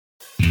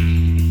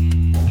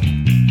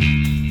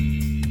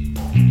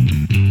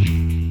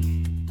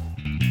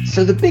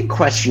So the big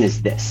question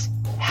is this: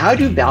 how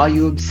do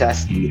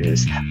value-obsessed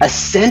leaders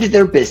ascend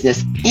their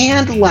business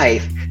and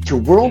life to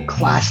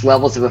world-class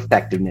levels of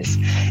effectiveness,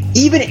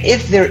 even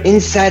if they're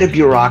inside a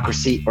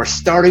bureaucracy or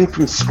starting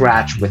from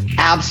scratch with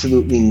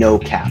absolutely no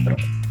capital?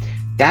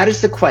 That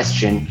is the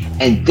question,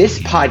 and this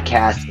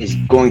podcast is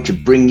going to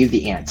bring you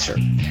the answer.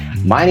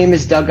 My name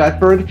is Doug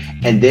Gutberg,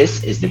 and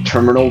this is the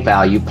Terminal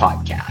Value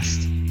Podcast.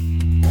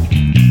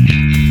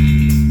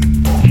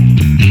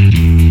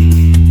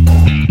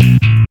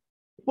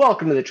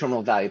 Welcome to the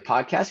Terminal Value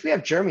Podcast. We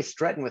have Jeremy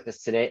Streten with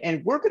us today,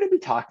 and we're going to be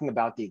talking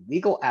about the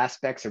legal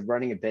aspects of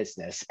running a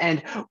business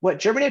and what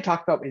Jeremy and I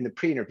talked about in the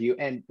pre-interview.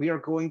 And we are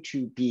going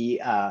to be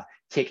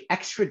take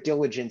extra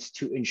diligence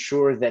to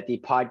ensure that the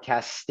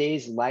podcast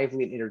stays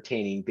lively and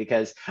entertaining,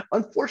 because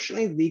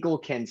unfortunately, legal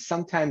can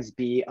sometimes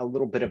be a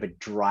little bit of a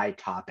dry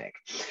topic.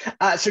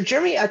 So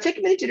Jeremy, take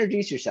a minute to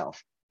introduce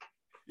yourself.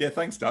 Yeah,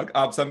 thanks, Doug.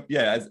 As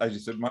you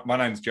said, my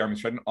name is Jeremy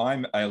Streten.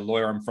 I'm a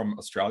lawyer. I'm from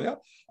Australia,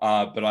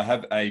 but I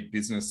have a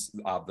business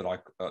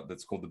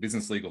that's called the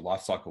Business Legal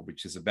Lifecycle,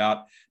 which is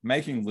about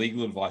making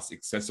legal advice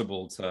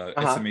accessible to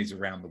SMEs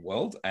around the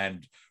world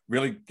and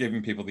really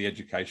giving people the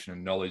education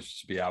and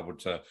knowledge to be able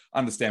to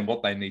understand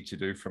what they need to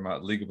do from a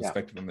legal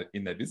perspective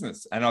in their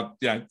business. And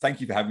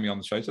thank you for having me on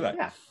the show today.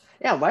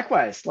 Yeah,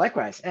 likewise.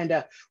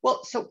 And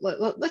so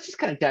let's just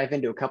kind of dive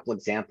into a couple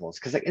examples,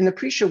 because in the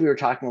pre-show, we were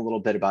talking a little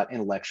bit about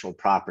intellectual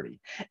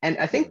property. And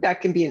I think that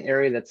can be an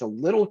area that's a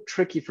little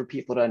tricky for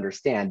people to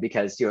understand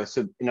because,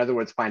 so in other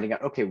words, finding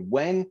out, okay,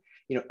 when,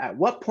 at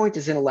what point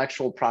does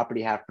intellectual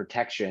property have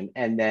protection?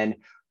 And then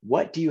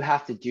what do you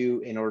have to do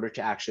in order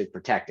to actually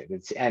protect it?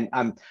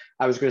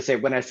 I was going to say,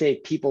 when I say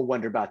people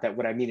wonder about that,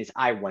 what I mean is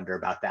I wonder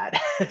about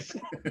that.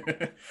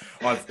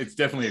 Well, it's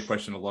definitely a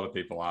question a lot of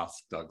people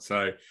ask, Doug.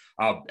 So,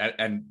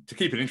 and to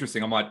keep it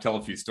interesting, I might tell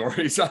a few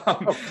stories.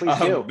 Please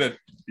do. But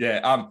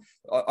yeah,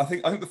 I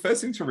think the first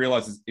thing to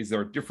realize is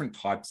there are different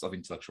types of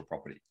intellectual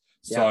property.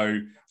 So,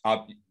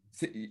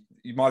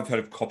 you might have heard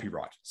of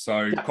copyright.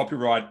 So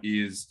copyright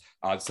is,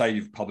 say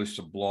you've published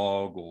a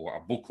blog or a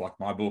book like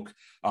my book,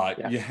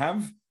 you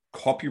have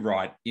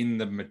copyright in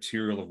the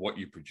material of what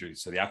you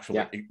produce. So the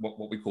actual,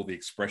 what we call the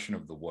expression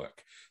of the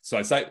work.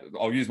 So say,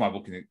 I'll use my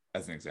book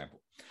as an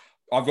example.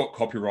 I've got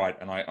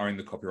copyright and I own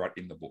the copyright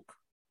in the book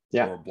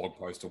or a blog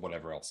post or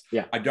whatever else.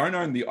 I don't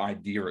own the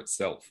idea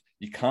itself.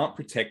 You can't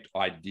protect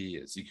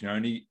ideas. You can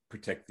only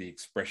protect the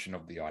expression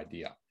of the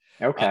idea.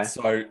 Okay.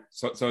 So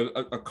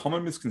a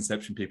common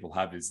misconception people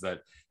have is that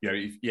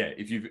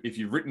if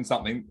you've written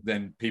something,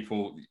 then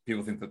people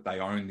think that they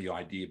own the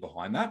idea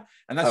behind that,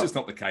 and that's just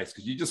not the case,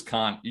 because you just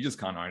can't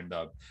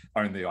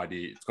own the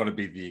idea. It's got to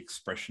be the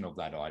expression of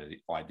that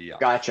idea.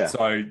 Gotcha.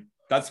 So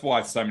that's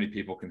why so many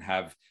people can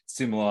have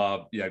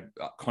similar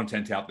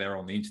content out there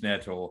on the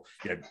internet, or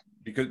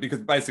because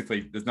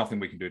basically there's nothing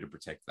we can do to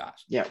protect that.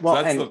 Yeah, well,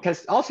 so and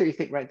because also you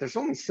think, right, there's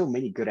only so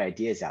many good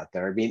ideas out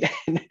there. I mean,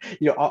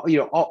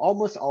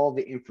 almost all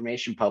the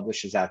information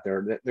publishes out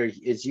there, there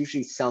is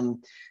usually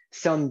some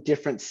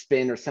different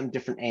spin or some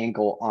different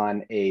angle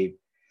on a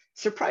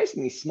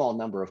surprisingly small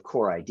number of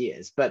core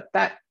ideas. But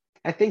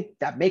I think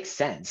that makes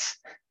sense.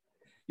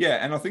 Yeah,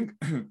 and I think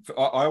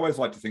I always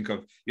like to think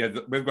of,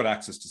 we've got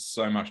access to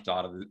so much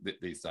data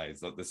these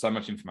days. There's so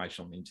much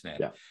information on the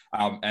internet.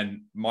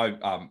 And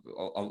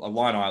a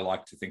line I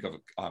like to think of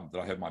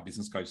that I heard my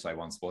business coach say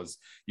once was,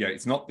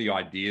 it's not the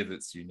idea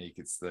that's unique,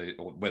 it's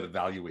where the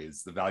value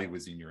is. The value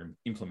is in your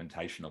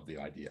implementation of the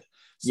idea.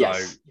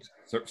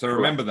 So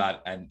remember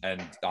that,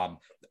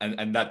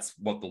 and that's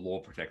what the law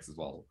protects as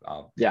well.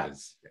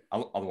 Because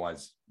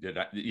otherwise,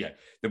 there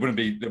wouldn't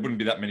be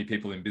that many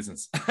people in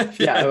business.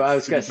 I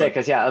was going to say,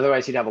 because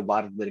otherwise you'd have a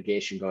lot of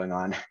litigation going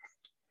on.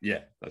 Yeah,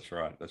 that's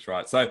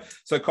right.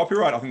 So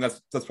copyright, I think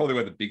that's probably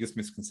where the biggest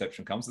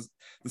misconception comes.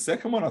 The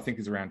second one, I think,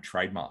 is around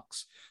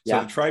trademarks. So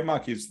the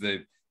trademark is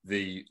the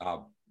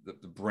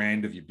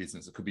brand of your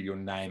business. It could be your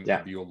name, it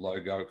could be your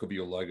logo, it could be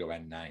your logo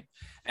and name.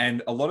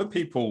 And a lot of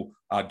people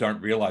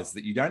don't realize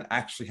that you don't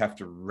actually have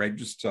to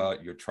register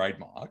your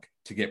trademark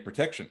to get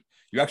protection.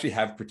 You actually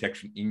have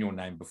protection in your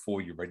name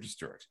before you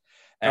register it.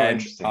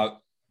 And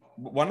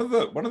one of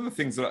the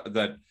things that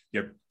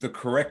the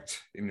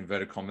correct, in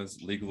inverted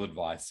commas, legal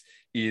advice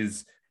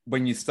is,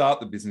 when you start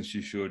the business,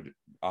 you should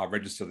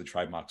register the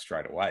trademark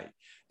straight away.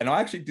 And I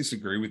actually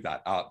disagree with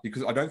that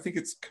because I don't think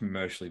it's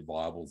commercially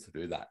viable to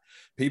do that.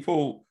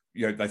 People,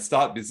 they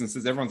start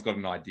businesses. Everyone's got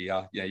an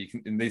idea. You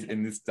can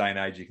in this day and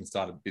age, you can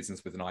start a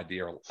business with an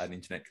idea, or an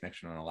internet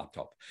connection on a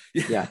laptop.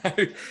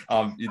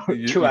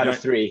 Two out of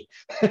three.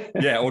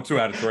 Or 2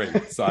 out of 3.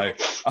 So.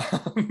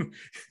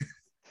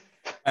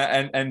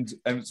 And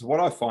so what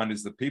I find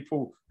is that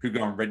people who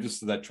go and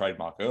register that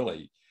trademark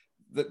early,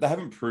 that they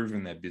haven't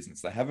proven their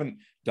business. They haven't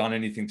done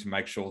anything to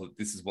make sure that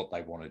this is what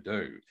they want to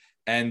do.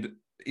 And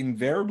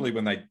invariably,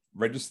 when they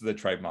register their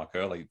trademark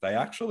early, they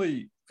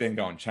actually then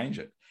go and change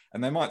it.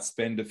 And they might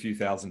spend a few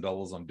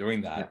 $1,000s on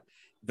doing that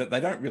they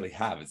don't really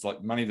have. It's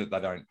like money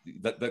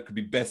that could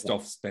be best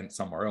off spent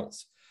somewhere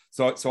else.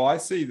 So I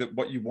see that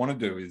what you want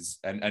to do is,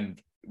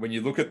 and when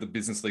you look at the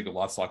business legal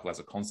life cycle as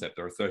a concept,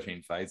 there are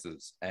 13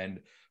 phases, and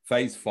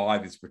phase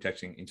 5 is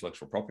protecting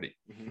intellectual property.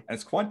 Mm-hmm. And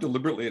it's quite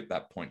deliberately at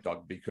that point,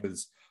 Doug,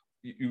 because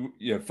you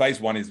know, phase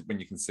 1 is when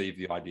you conceive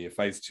the idea.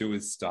 Phase 2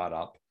 is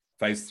startup.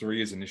 Phase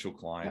 3 is initial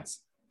clients.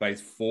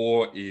 Phase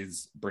 4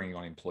 is bringing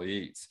on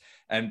employees.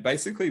 And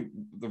basically,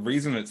 the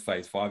reason it's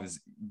phase 5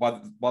 is by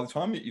the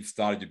time that you've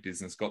started your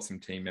business, got some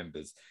team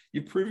members,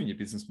 you've proven your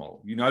business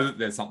model. You know that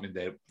there's something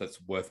there that's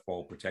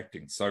worthwhile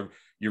protecting. So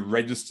you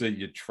register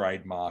your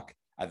trademark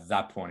at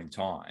that point in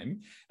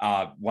time,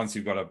 once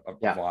you've got a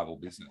viable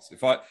business.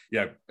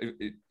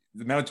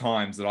 The amount of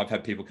times that I've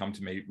had people come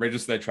to me,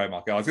 register their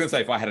trademark. I was going to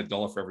say if I had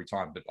 $1 for every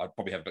time, but I'd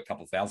probably have a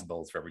couple of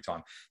 $1,000 for every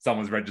time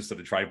someone's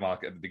registered a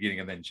trademark at the beginning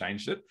and then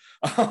changed it.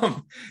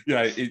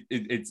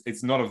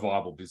 It's not a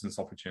viable business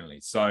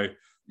opportunity. So,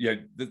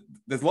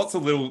 there's lots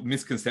of little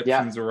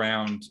misconceptions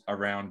around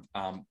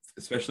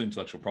especially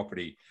intellectual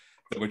property,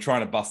 that we're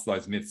trying to bust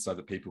those myths so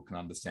that people can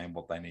understand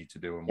what they need to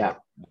do and what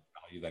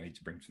value they need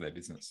to bring to their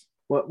business.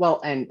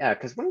 Well, and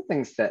because one of the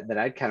things that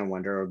I'd kind of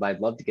wonder, or I'd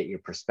love to get your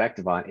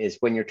perspective on, is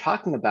when you're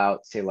talking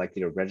about, say, like,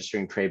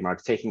 registering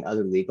trademarks, taking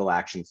other legal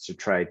actions to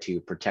try to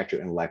protect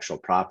your intellectual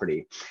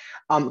property.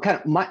 Kind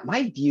of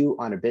my view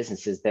on a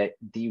business is that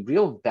the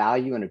real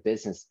value in a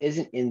business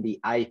isn't in the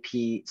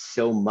IP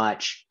so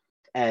much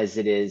as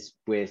it is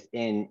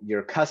within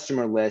your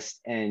customer list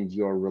and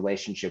your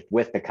relationship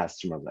with the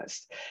customer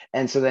list.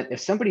 And so that if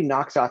somebody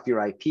knocks off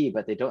your IP,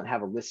 but they don't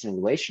have a listening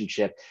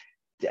relationship,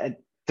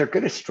 they're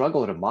going to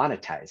struggle to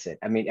monetize it.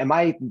 I mean, am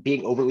I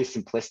being overly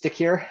simplistic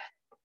here?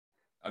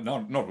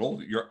 No, not at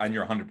all. You're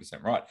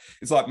 100% right.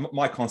 It's like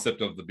my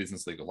concept of the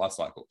business legal life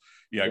cycle.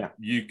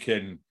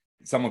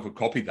 Someone could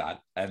copy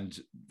that and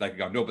they could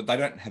go and do it, but they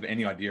don't have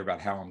any idea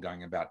about how I'm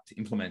going about to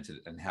implement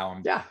it and how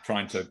I'm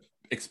trying to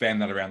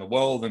expand that around the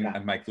world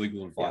and make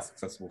legal advice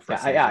accessible for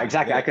us. Yeah,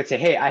 exactly. I could say,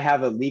 hey, I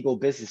have a legal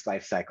business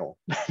life cycle.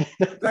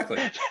 Exactly.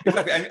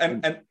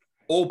 And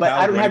but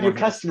I don't have your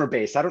customer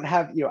base. I don't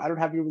have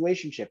your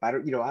relationship. I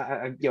don't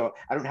have your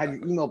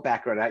email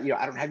background. I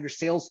don't have your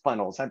sales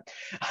funnels.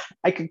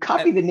 I could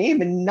copy the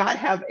name and not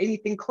have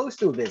anything close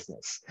to a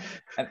business.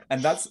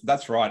 And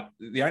that's right.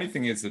 The only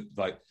thing is that,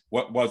 like,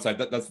 what I'd say,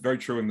 that's very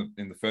true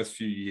in the first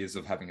few years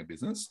of having a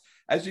business.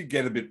 As you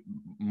get a bit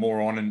more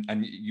on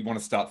and you want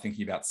to start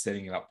thinking about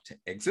setting it up to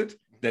exit,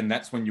 then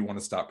that's when you want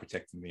to start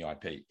protecting the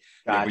IP.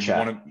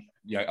 Gotcha.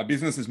 A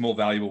business is more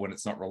valuable when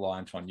it's not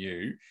reliant on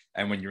you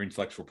and when your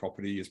intellectual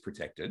property is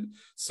protected.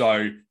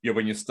 So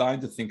when you're starting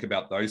to think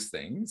about those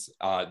things,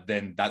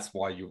 then that's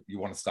why you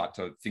want to start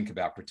to think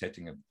about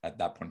protecting it at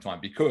that point in time.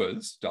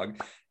 Because, Doug,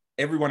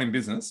 everyone in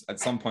business at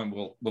some point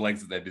will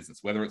exit their business,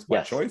 whether it's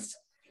by choice,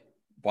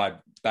 by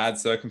bad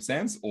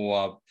circumstance,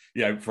 or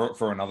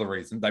for another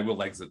reason, they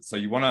will exit. So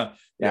you want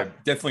to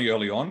definitely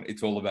early on,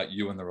 it's all about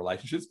you and the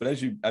relationships. But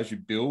as you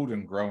build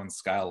and grow and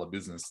scale a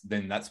business,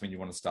 then that's when you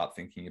want to start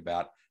thinking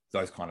about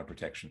those kind of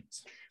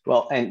protections.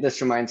 Well, and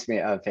this reminds me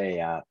of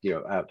a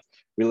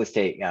real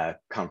estate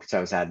conference I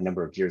was at a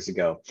number of years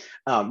ago,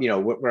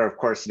 where of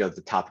course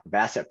the topic of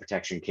asset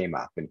protection came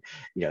up, and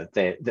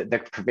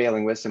the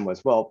prevailing wisdom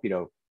was, well,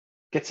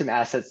 get some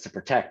assets to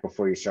protect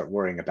before you start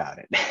worrying about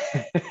it.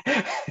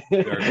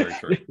 Very, very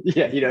true.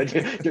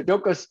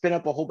 Don't go spin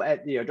up a whole bunch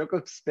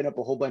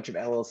of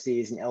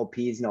LLCs and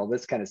LPs and all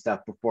this kind of stuff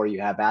before you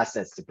have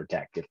assets to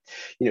protect.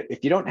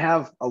 If you don't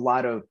have a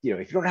lot of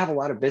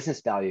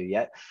business value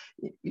yet,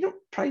 you don't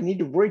probably need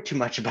to worry too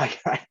much about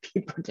your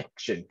IP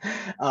protection.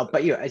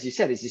 But as you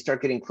said, as you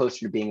start getting closer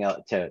to being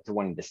able to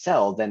wanting to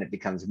sell, then it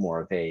becomes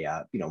more of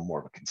a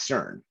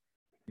concern.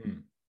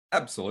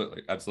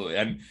 Absolutely.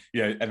 And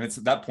and it's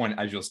at that point,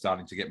 as you're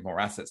starting to get more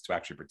assets to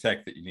actually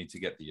protect, that you need to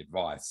get the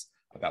advice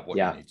about what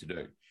you need to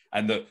do.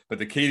 But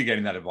the key to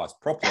getting that advice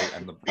properly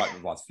and the right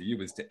advice for you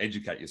is to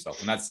educate yourself.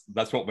 And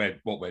that's what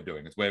we're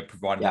doing, is we're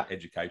providing that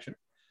education,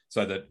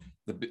 so that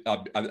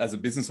as a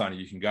business owner,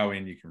 you can go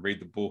in, you can read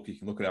the book, you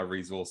can look at our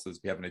resources.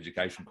 We have an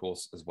education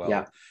course as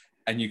well.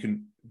 And you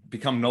can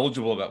become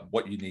knowledgeable about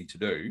what you need to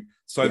do,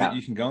 so that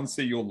you can go and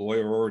see your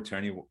lawyer or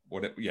attorney,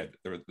 whatever. Yeah,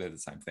 they're the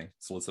same thing.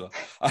 Solicitor,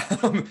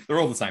 they're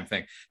all the same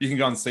thing. You can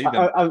go and see them.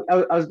 I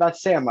was about to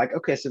say, I'm like,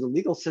 okay, so the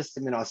legal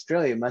system in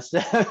Australia must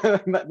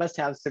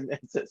have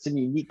some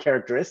unique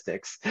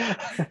characteristics.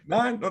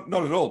 No,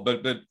 not at all.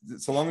 But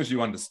so long as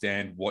you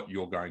understand what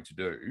you're going to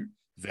do,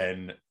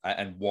 then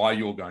and why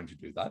you're going to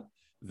do that,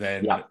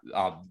 then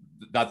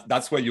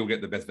that's where you'll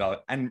get the best value.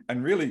 And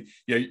really,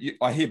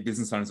 I hear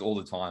business owners all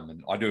the time,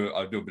 and I do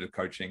a bit of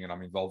coaching, and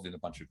I'm involved in a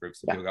bunch of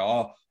groups. That people go,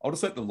 "Oh, I'll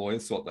just let the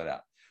lawyers sort that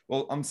out."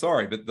 Well, I'm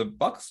sorry, but the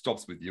buck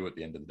stops with you at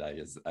the end of the day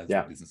as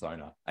a business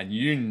owner, and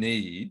you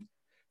need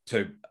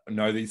to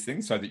know these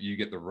things so that you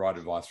get the right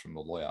advice from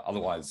the lawyer.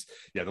 Otherwise,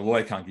 the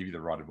lawyer can't give you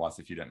the right advice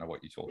if you don't know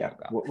what you're talking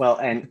about. Well,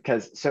 and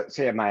because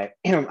my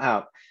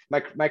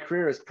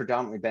career has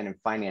predominantly been in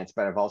finance,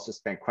 but I've also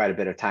spent quite a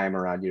bit of time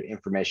around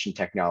information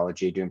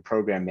technology, doing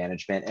program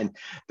management. And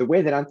the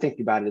way that I'm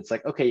thinking about it, it's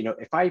like, okay,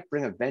 if I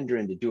bring a vendor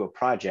in to do a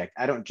project,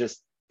 I don't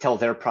just tell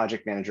their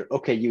project manager,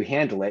 okay, you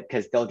handle it,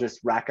 because they'll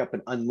just rack up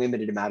an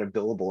unlimited amount of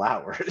billable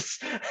hours.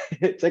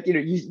 It's like,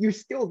 you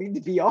still need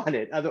to be on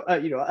it.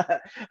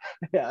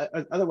 Yeah,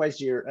 otherwise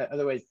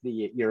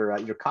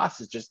your cost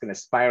is just going to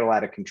spiral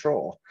out of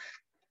control.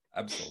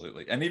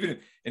 Absolutely. And even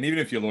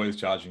if your lawyer's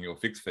charging you a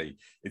fixed fee,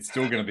 it's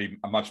still going to be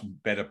a much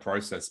better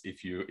process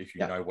if you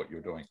know what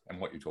you're doing and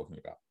what you're talking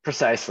about.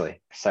 Precisely.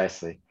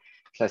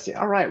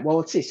 All right. Well,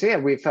 let's see. So yeah,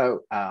 we've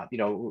started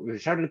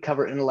to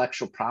cover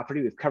intellectual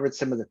property. We've covered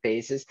some of the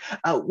phases.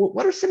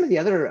 What are some of the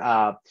other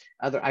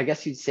I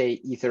guess you'd say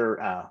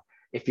either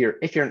if you're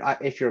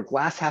a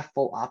glass half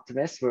full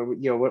optimist,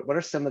 what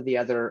are some of the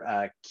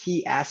other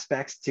key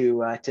aspects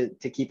to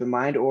keep in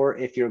mind, or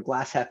if you're a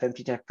glass half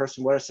empty type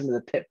person, what are some of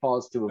the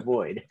pitfalls to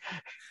avoid?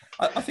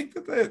 I think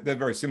that they're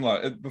very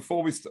similar.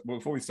 Before we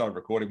started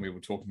recording, we were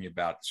talking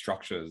about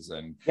structures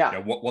and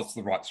what's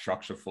the right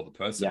structure for the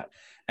person. Yeah.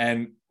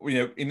 And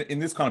in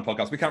this kind of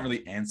podcast, we can't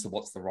really answer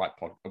what's the right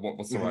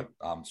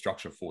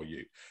structure for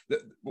you.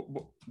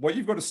 What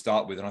you've got to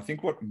start with, and I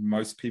think what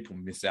most people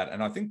miss out,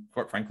 and I think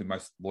quite frankly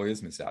most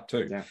lawyers miss out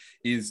too,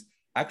 is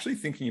actually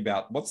thinking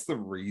about what's the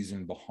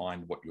reason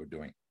behind what you're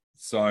doing.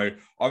 So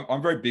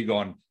I'm very big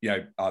on,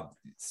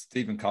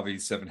 Stephen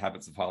Covey's 7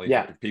 Habits of Highly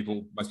Effective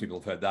People. Most people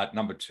have heard that.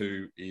 Number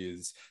 2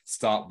 is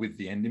start with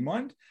the end in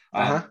mind.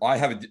 I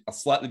have a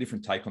slightly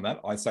different take on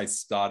that. I say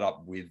start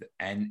up with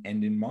an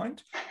end in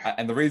mind.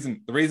 And the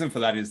reason for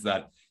that is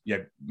that,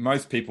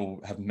 most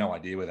people have no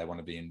idea where they want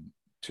to be in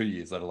 2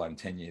 years, let alone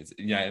 10 years.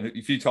 And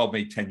if you told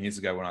me 10 years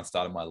ago when I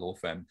started my law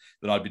firm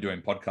that I'd be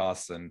doing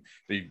podcasts and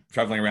be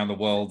traveling around the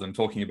world and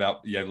talking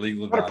about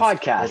legal advice. What a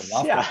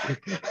podcast. Yeah.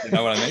 You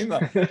know what I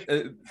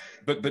mean?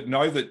 But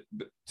know that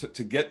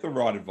to get the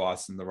right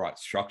advice and the right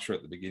structure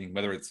at the beginning,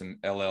 whether it's an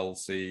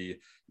LLC,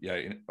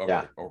 or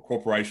a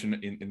corporation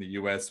in the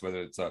US,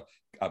 whether it's a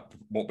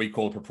what we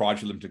call a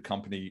proprietary limited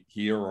company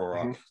here, or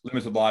a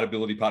limited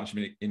liability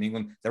partnership in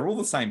England, they're all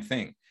the same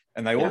thing.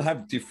 And they all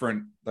have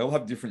different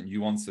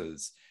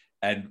nuances,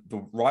 and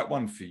the right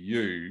one for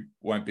you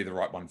won't be the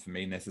right one for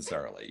me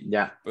necessarily.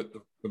 Yeah. But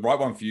the right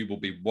one for you will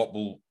be what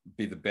will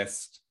be the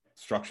best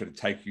structure to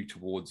take you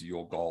towards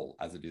your goal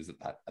as it is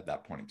at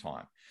that point in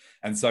time.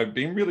 And so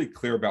being really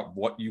clear about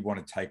what you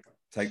want to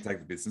take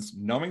the business,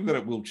 knowing that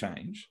it will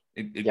change.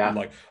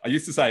 Like I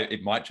used to say,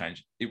 it might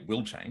change. It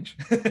will change.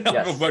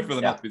 I've worked with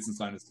enough business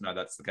owners to know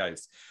that's the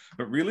case.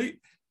 But really,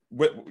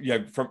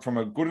 from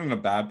a good and a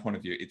bad point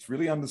of view, it's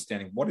really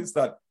understanding what's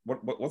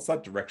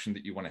that direction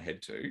that you want to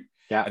head to,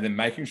 and then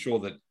making sure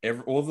that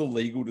all the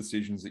legal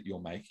decisions that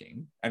you're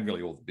making, and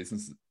really all the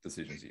business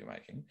decisions that you're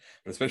making,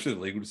 but especially the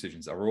legal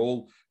decisions, are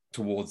all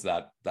towards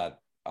that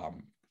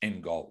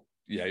end goal.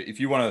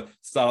 If you want to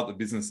start up the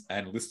business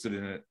and list it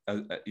in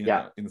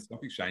the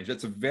stock exchange,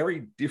 that's a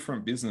very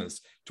different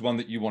business to one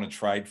that you want to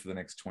trade for the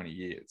next 20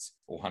 years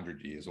or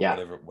 100 years or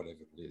whatever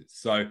it is.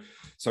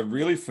 So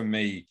really for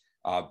me,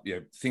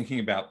 thinking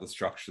about the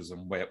structures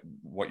and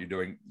what you're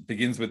doing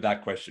begins with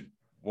that question.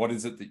 What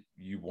is it that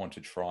you want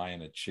to try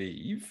and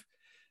achieve?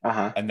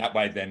 And that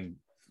way then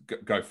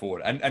go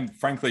forward. And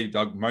frankly,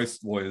 Doug,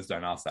 most lawyers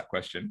don't ask that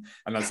question.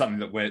 And that's something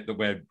that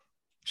we're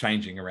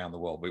changing around the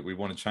world. We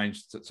want to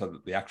change so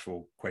that the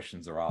actual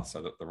questions are asked,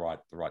 so that the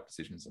right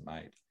decisions are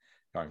made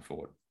going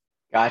forward.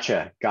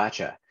 Gotcha.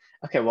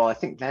 Okay, well, I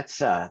think that's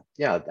I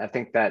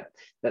think that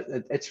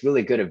it's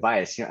really good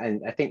advice.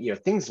 And I think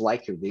things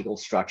like your legal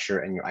structure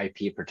and your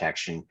IP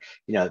protection,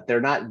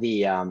 they're not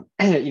the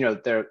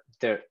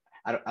they're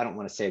I don't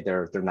want to say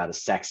they're not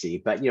as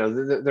sexy, but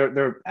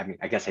they're I mean,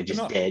 I guess I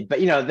just did, but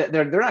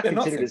they're not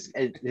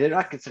considered they're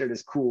not considered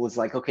as cool as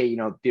like, okay,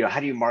 how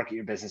do you market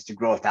your business to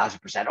grow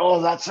 1,000%?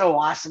 Oh, that's so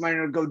awesome, I'm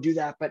gonna go do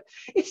that. But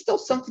it's still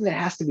something that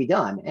has to be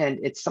done, and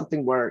it's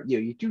something where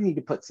you do need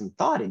to put some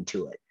thought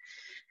into it.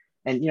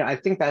 And I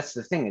think that's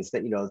the thing, is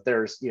that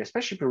there's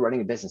especially if you're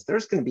running a business,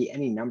 there's going to be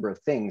any number of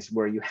things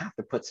where you have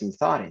to put some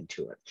thought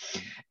into it.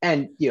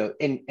 And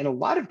in a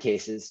lot of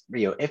cases,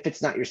 if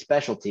it's not your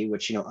specialty,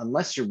 which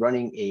unless you're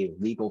running a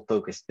legal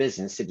focused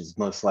business, it is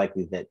most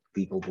likely that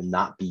legal will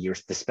not be your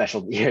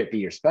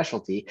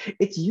specialty.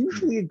 It's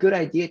usually a good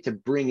idea to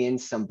bring in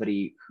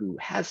somebody who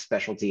has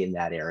specialty in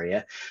that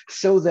area,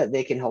 so that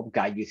they can help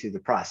guide you through the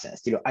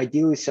process.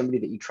 Ideally somebody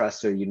that you trust,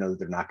 so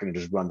they're not going to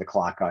just run the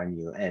clock on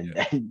you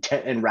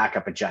and rack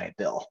up a giant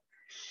bill.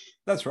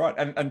 That's right.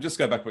 And just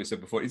go back to what you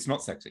said before, it's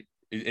not sexy.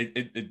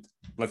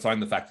 Let's own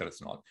the fact that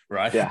it's not,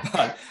 right?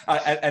 Yeah.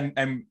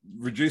 and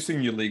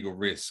reducing your legal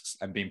risks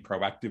and being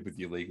proactive with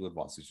your legal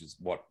advice, which is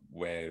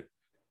where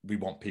we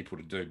want people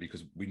to do,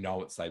 because we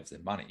know it saves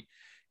them money.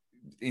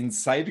 In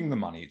saving the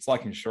money, it's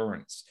like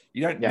insurance.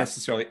 You don't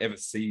necessarily ever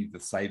see the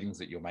savings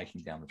that you're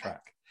making down the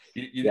track.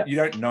 You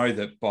don't know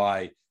that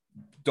by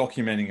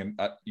documenting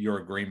your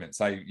agreement.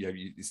 Say you're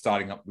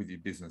starting up with your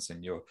business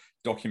and you're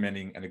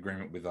documenting an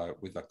agreement with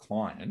a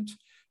client,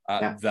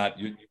 that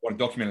you want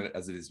to document it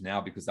as it is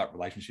now, because that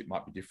relationship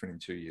might be different in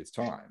 2 years'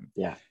 time.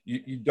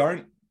 You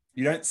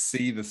don't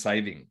see the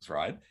savings,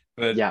 right?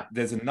 But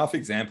there's enough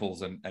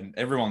examples, and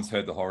everyone's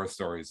heard the horror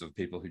stories of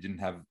people who didn't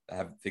have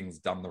things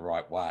done the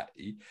right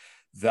way,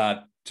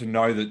 that to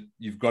know that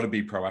you've got to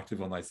be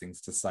proactive on those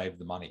things to save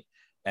the money.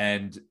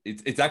 And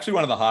it's actually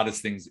one of the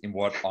hardest things in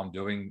what I'm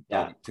doing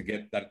to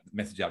get that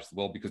message out to the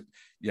world, because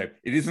it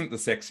isn't the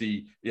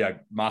sexy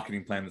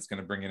marketing plan that's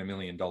going to bring in $1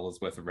 million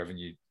worth of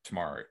revenue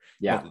tomorrow.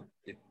 Yeah. Well,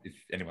 if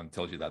anyone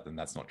tells you that, then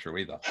that's not true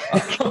either.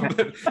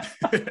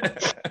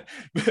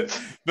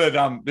 but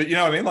you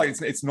know what I mean? Like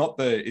it's not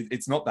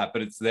that,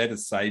 but it's there to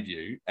save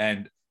you.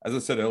 And as I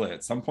said earlier,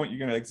 at some point you're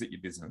going to exit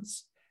your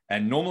business.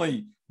 And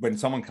normally when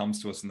someone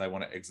comes to us and they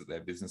want to exit their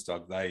business,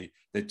 Doug,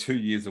 they're 2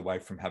 years away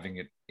from having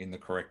it in the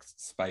correct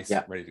space,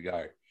 ready to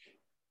go.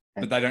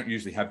 But they don't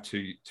usually have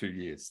two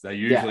years. They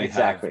usually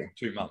have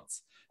 2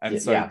 months.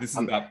 And so this is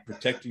about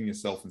protecting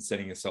yourself and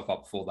setting yourself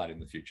up for that in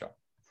the future.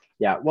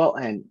 Yeah, well,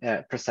 and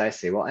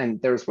precisely. Well,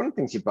 and there's one of the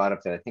things you brought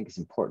up that I think is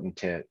important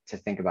to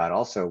think about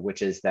also,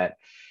 which is that,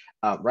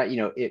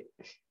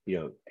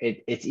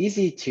 it's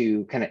easy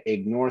to kind of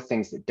ignore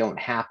things that don't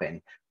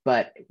happen.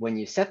 But when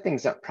you set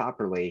things up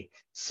properly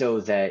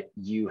so that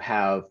you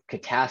have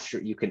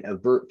you can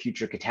avert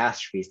future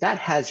catastrophes, that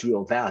has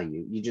real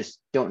value. You just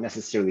don't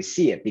necessarily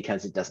see it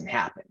because it doesn't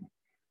happen.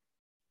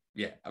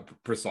 Yeah,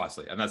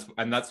 precisely. And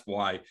that's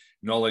why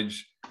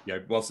knowledge,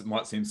 whilst it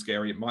might seem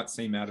scary, it might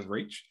seem out of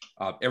reach.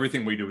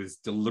 Everything we do is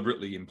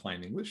deliberately in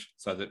plain English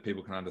so that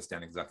people can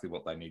understand exactly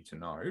what they need to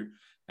know.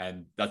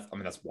 And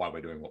that's why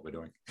we're doing what we're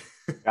doing.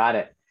 Got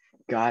it.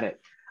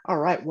 All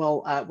right.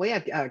 Well,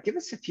 give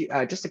us a few,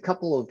 just a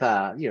couple of,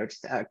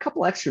 just a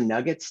couple extra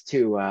nuggets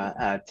to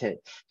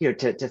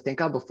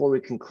think of before we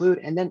conclude,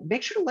 and then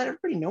make sure to let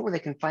everybody know where they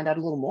can find out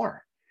a little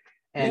more.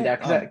 And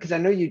because I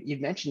know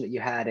you'd mentioned that you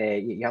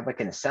have like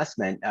an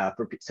assessment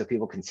so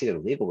people can see their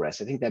legal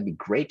risk. I think that'd be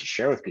great to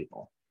share with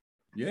people.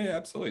 Yeah,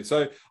 absolutely.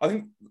 So I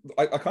think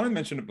I kind of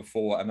mentioned it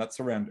before, and that's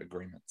around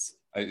agreements.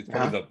 It's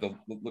probably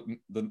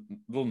the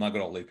little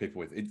nugget I'll leave people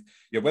with.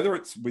 Whether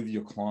it's with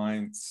your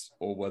clients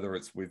or whether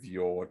it's with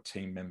your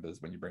team members,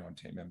 when you bring on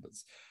team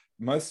members,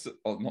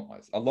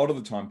 a lot of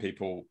the time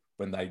people,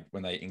 when they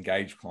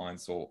engage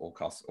clients or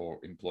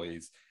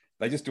employees,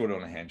 they just do it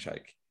on a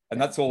handshake. And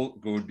that's all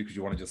good because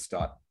you want to just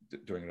start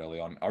doing it early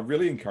on. I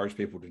really encourage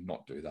people to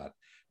not do that.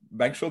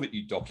 Make sure that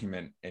you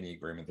document any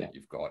agreement that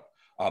you've got.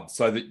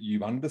 So that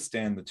you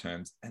understand the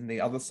terms and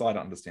the other side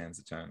understands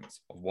the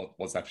terms of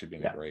what's actually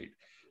been agreed.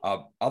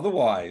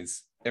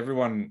 Otherwise,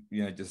 everyone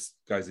just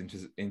goes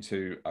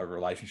into a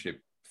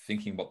relationship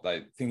thinking that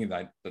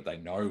they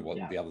know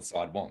what the other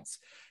side wants,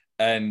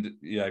 and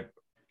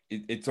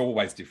it's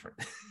always different.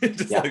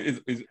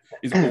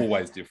 It's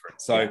always different.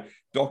 So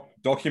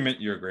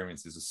document your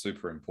agreements is a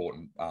super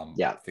important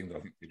thing that I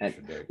think people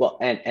should do. Well,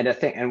 and one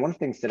of the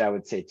things that I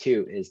would say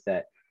too is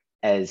that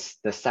as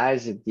the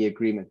size of the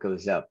agreement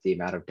goes up, the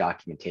amount of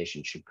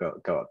documentation should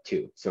go up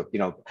too. So,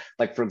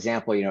 like for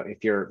example,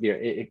 if you're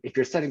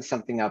setting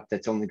something up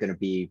that's only going to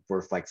be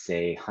worth like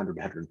say $100,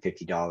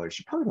 $150,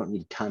 you probably don't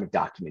need a ton of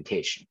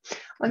documentation.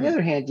 On the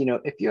other hand,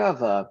 if you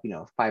have a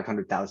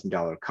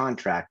 $500,000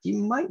 contract, you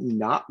might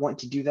not want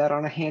to do that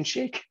on a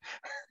handshake.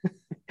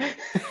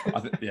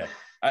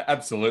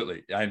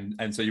 Absolutely.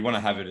 And so you want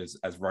to have it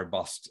as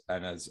robust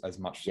and as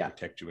much to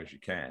protect you as you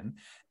can.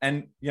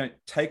 And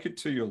take it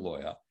to your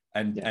lawyer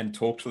and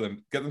talk to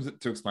them, get them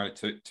to explain it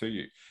to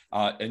you.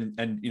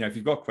 And if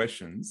you've got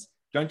questions,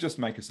 don't just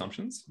make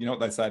assumptions. You know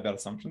what they say about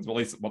assumptions? Well, at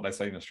least what they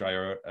say in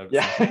Australia are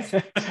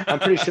I'm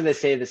pretty sure they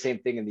say the same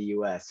thing in the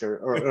US,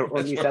 or at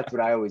least that's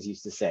what I always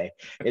used to say.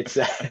 It's,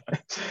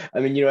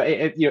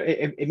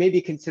 it may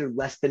be considered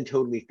less than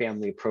totally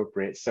family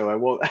appropriate. So I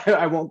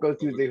won't go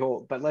through the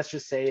whole, but let's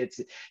just say it's,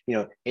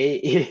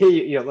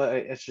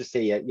 let's just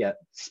say,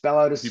 spell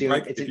out assume,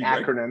 it's an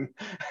acronym.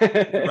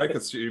 If you break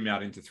assume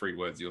out into 3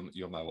 words,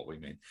 you'll know what we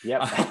mean.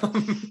 Yep.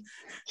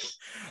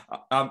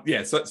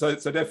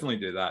 So definitely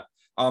do that.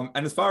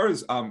 And as far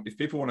as if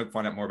people want to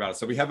find out more about it,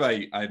 so we have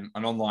an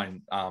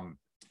online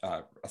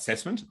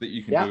assessment that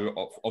you can do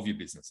of your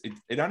business.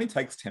 It only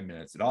takes 10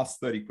 minutes. It asks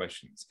 30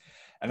 questions.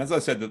 And as I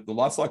said, the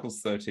life cycle is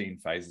 13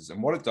 phases.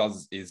 And what it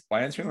does is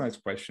by answering those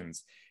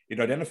questions, it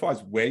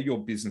identifies where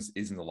your business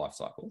is in the life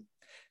cycle.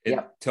 It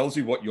tells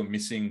you what you're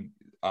missing.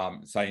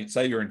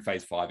 Say you're in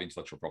phase 5,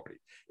 intellectual property.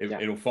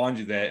 It'll find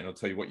you there and it'll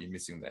tell you what you're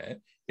missing there.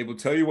 It will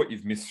tell you what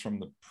you've missed from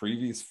the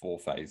previous 4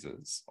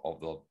 phases of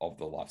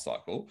the life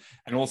cycle,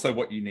 and also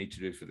what you need to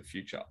do for the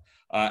future.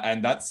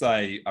 And that's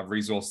a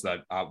resource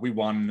that we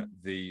won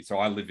so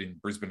I live in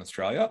Brisbane,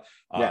 Australia,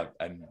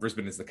 and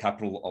Brisbane is the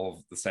capital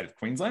of the state of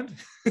Queensland,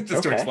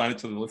 just to explain it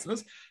to the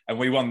listeners. And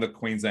we won the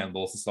Queensland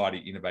Law Society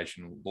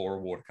Innovation Law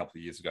Award a couple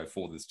of years ago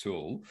for this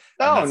tool.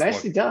 Oh,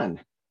 nicely done.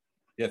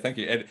 Yeah, thank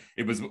you. And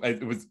it was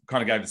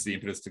kind of gave us the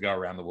impetus to go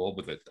around the world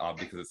with it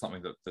because it's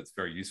something that's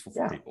very useful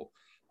for people.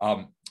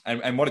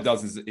 And what it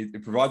does is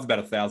it provides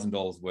about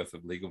 $1,000 worth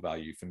of legal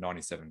value for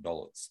 $97.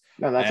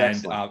 No, that's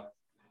excellent.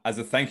 As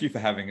a thank you for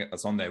having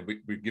us on there,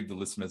 we give the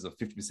listeners a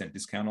 50%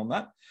 discount on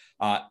that.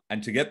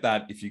 And to get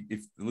that, if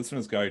the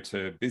listeners go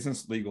to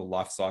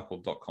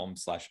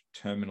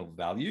businesslegallifecycle.com/terminal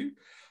value,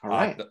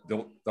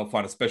 they'll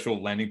find a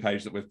special landing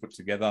page that we've put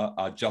together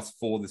just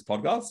for this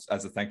podcast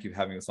as a thank you for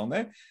having us on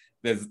there.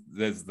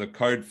 there's the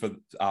code for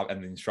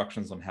and the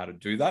instructions on how to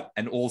do that,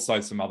 and also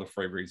some other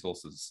free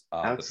resources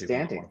that people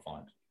might want to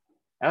find.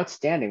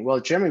 Outstanding. Well,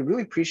 Jeremy,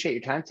 really appreciate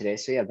your time today.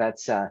 So yeah,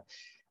 that's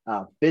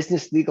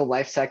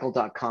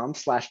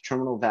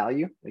businesslegallifecycle.com/terminal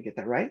value. Did I get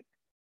that right?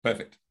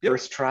 Perfect. Yep.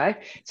 First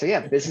try. So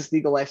yeah,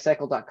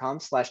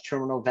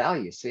 businesslegallifecycle.com/terminal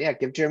value. So yeah,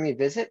 give Jeremy a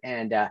visit,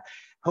 and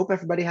hope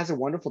everybody has a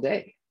wonderful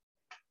day.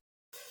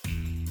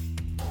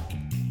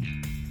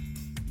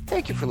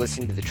 Thank you for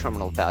listening to the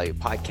Terminal Value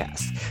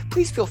Podcast.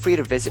 Please feel free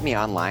to visit me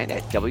online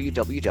at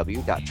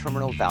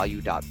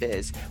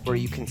www.terminalvalue.biz, where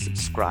you can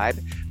subscribe,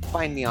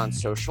 find me on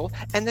social,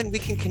 and then we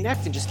can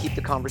connect and just keep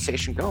the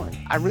conversation going.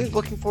 I'm really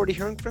looking forward to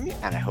hearing from you,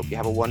 and I hope you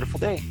have a wonderful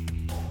day.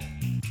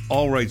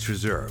 All rights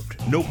reserved.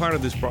 No part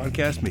of this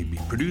broadcast may be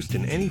produced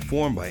in any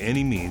form by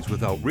any means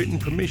without written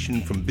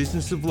permission from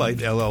Business of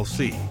Life,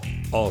 LLC.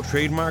 All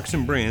trademarks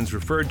and brands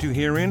referred to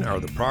herein are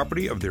the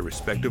property of their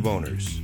respective owners.